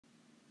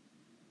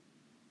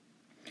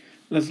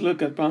Let's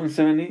look at problem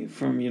 70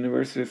 from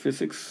University of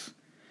Physics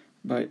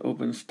by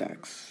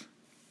OpenStax.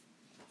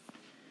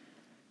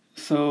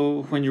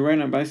 So when you're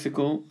riding a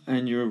bicycle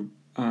and you're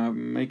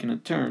making a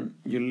turn,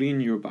 you lean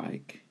your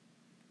bike.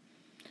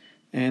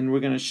 And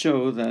we're going to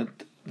show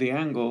that the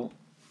angle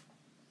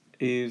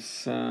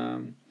is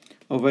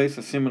obeys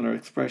a similar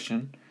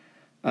expression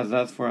as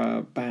that for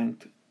a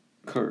banked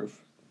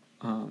curve.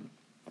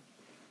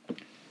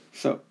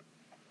 So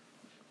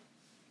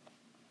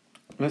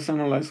let's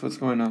analyze what's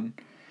going on.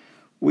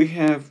 We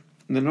have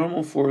the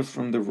normal force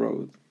from the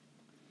road.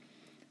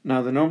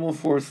 Now the normal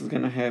force is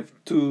going to have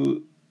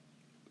two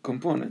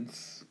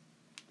components.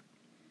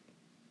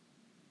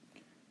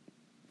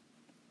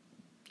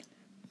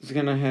 It's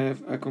going to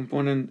have a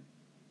component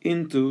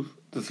into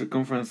the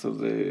circumference of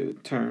the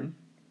turn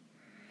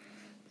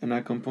and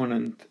a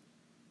component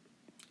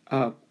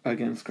up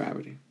against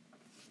gravity.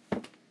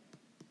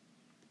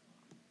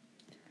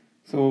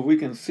 So what we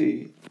can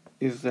see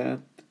is that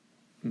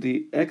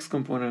the x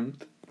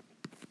component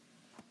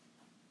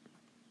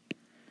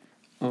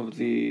of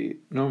the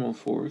normal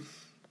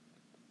force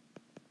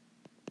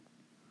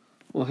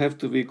will have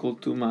to be equal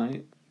to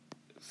my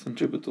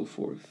centripetal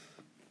force,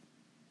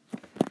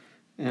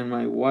 and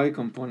my y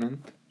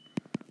component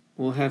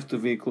will have to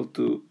be equal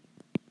to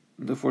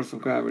the force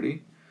of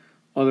gravity,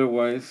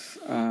 otherwise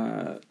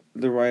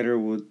the rider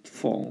would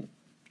fall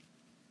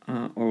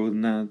or would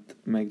not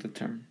make the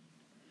turn.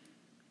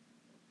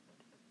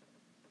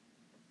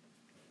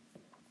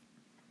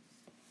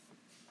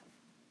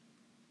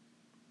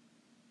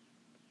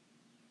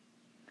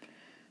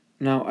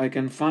 Now I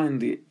can find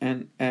the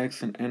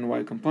nx and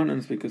ny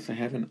components because I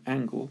have an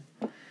angle.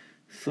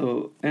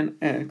 So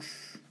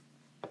nx,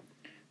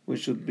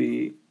 which should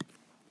be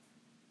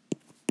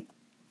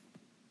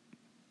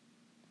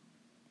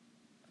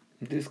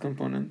this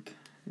component,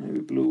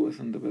 maybe blue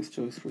wasn't the best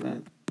choice for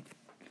that.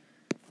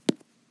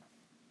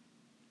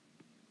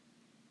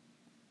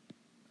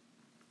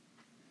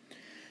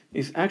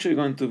 Is actually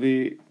going to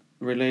be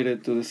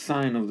related to the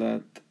sine of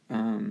that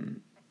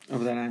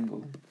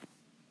angle.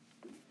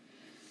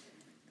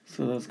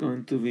 So that's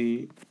going to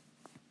be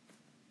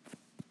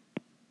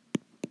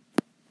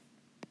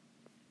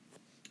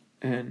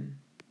n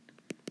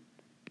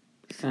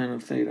sine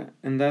of theta,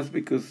 and that's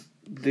because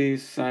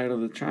this side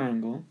of the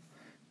triangle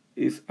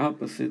is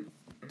opposite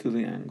to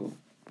the angle.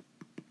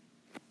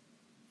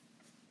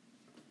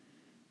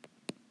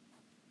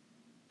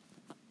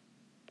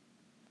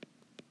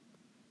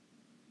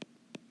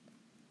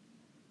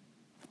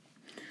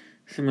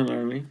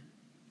 Similarly,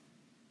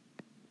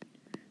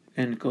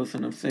 n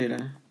cosine of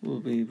theta will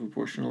be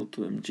proportional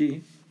to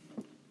mg.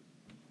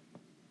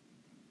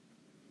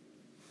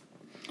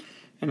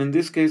 And in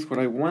this case, what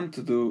I want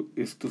to do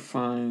is to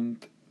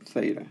find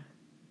theta.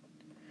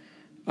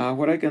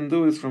 What I can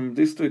do is from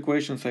these two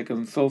equations, I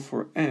can solve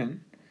for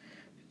n,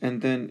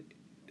 and then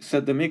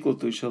set them equal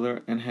to each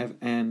other and have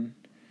n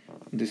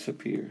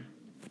disappear.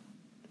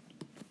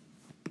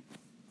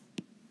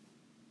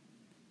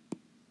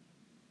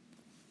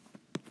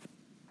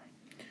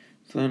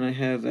 So then I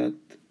have that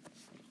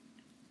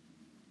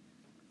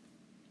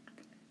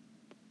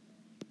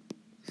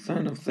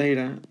sine of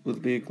theta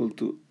would be equal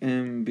to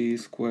mb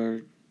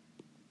squared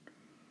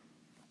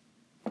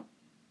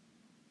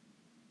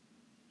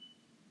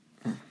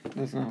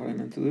that's not what I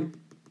meant to do.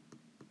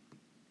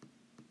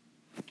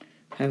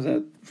 Have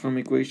that from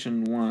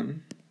equation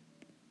 1.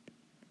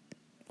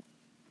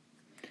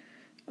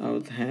 I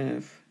would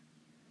have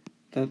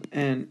that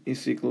n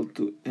is equal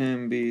to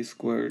mb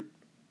squared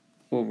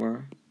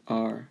over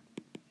r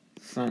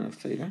sine of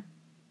theta.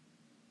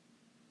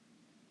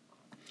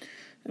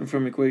 And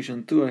from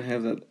equation 2, I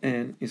have that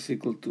n is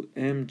equal to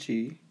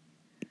mg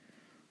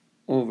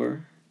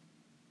over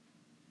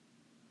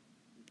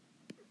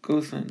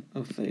cosine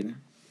of theta.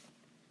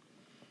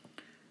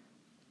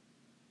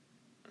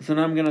 So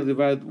now I'm going to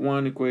divide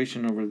one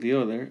equation over the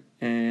other,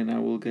 and I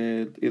will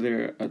get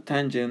either a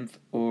tangent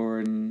or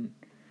an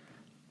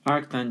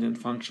arctangent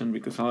function,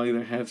 because I'll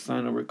either have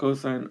sine over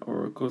cosine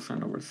or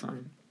cosine over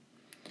sine.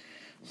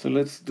 So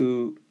let's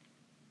do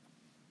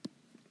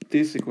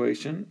this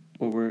equation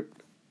over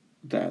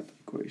that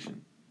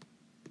equation.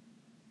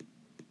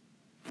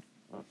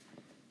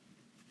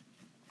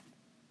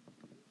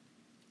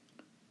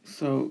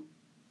 So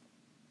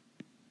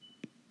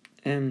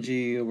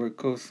mg over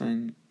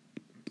cosine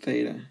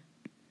theta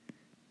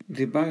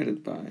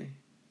divided by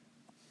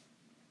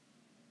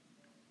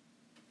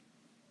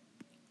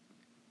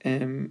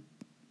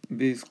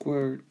mb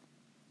squared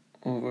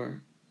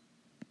over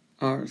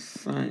r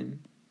sine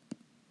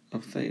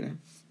of theta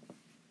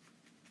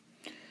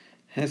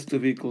has to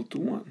be equal to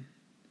 1.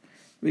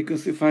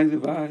 Because if I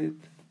divide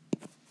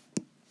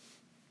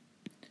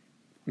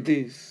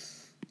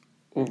this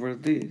over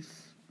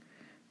this,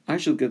 I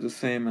should get the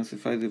same as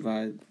if I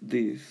divide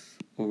this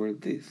over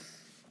this.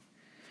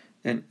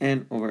 And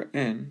n over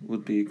n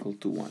would be equal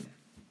to 1.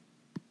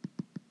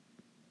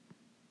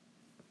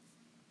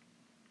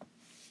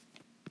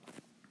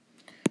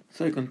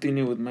 So I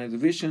continue with my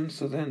division,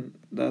 so then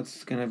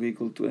that's going to be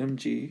equal to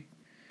mg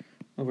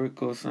over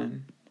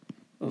cosine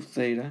of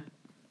theta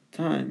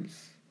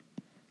times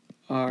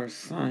r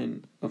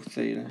sine of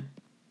theta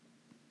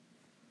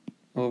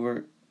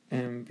over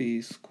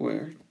mv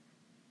squared.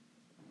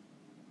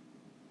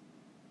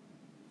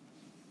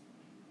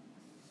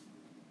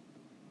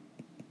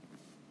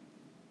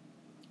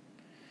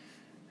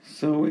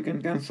 So we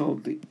can cancel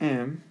the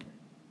m,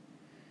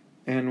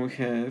 and we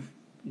have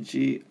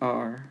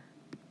gr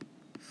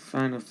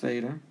sine of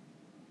theta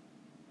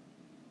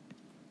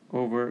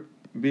over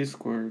b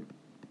squared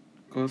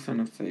cosine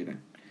of theta.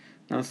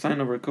 Now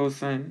sine over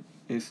cosine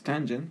is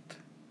tangent,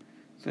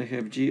 so I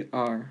have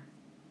gr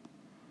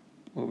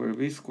over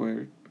b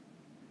squared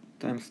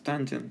times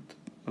tangent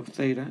of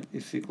theta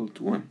is equal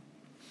to 1.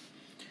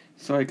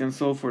 So I can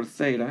solve for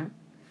theta.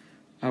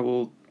 I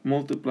will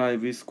multiply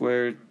b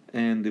squared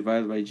and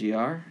divide by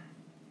gr.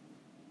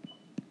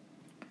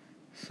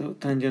 So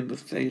tangent of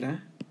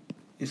theta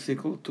is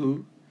equal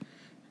to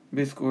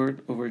b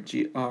squared over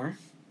gr.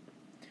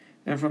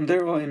 And from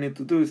there, all I need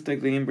to do is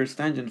take the inverse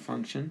tangent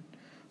function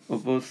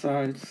of both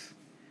sides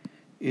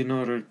in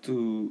order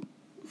to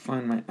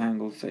find my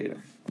angle theta.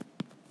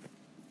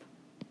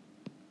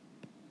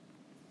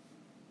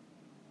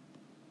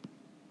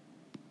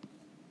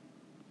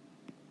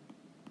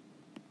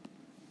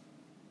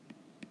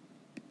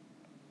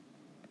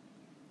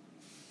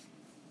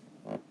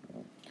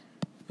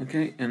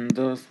 Okay, and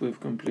thus we've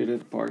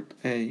completed part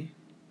A.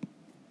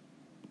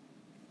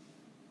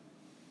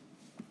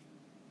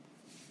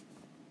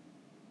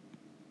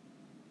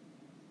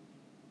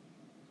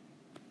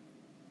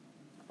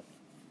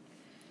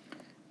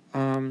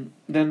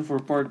 Then for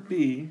part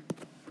B,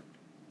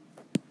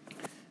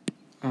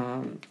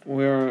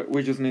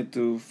 we just need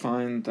to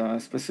find a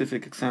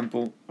specific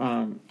example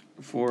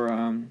for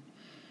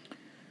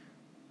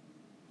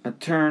a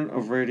turn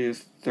of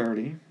radius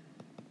 30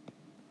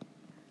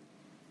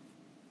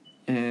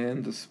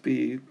 and the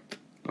speed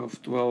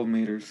of 12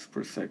 meters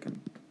per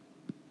second.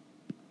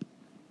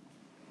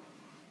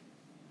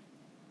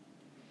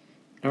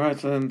 Alright,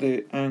 so then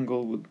the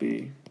angle would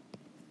be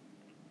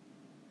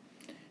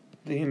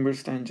the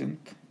inverse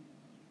tangent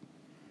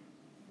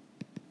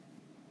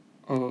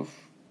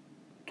of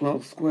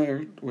 12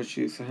 squared, which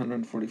is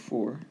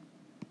 144,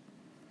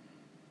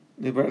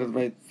 divided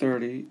by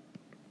 30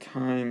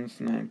 times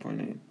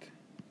 9.8.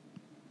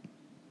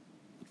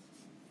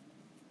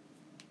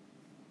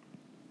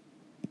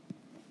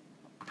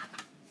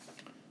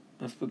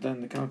 Let's put that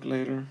in the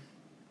calculator.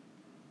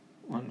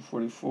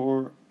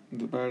 144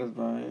 divided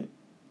by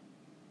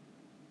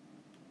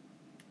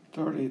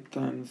 30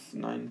 times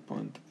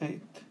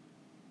 9.8,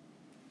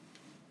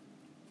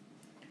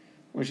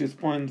 which is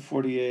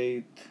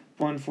 0.48,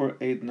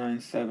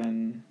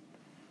 0.4897,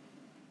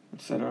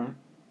 etc.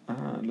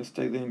 Let's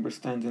take the inverse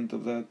tangent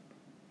of that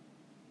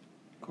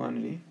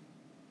quantity,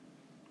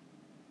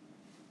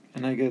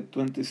 and I get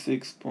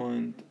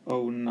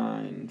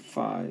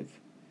 26.095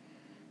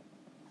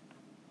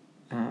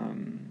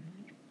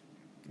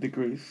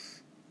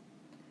 degrees.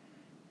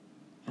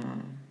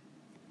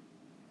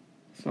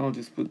 So I'll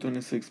just put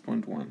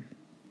 26.1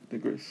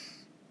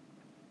 degrees.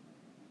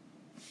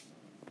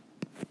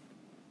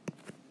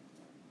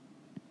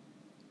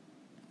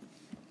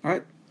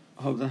 Alright,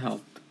 hope that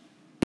helped.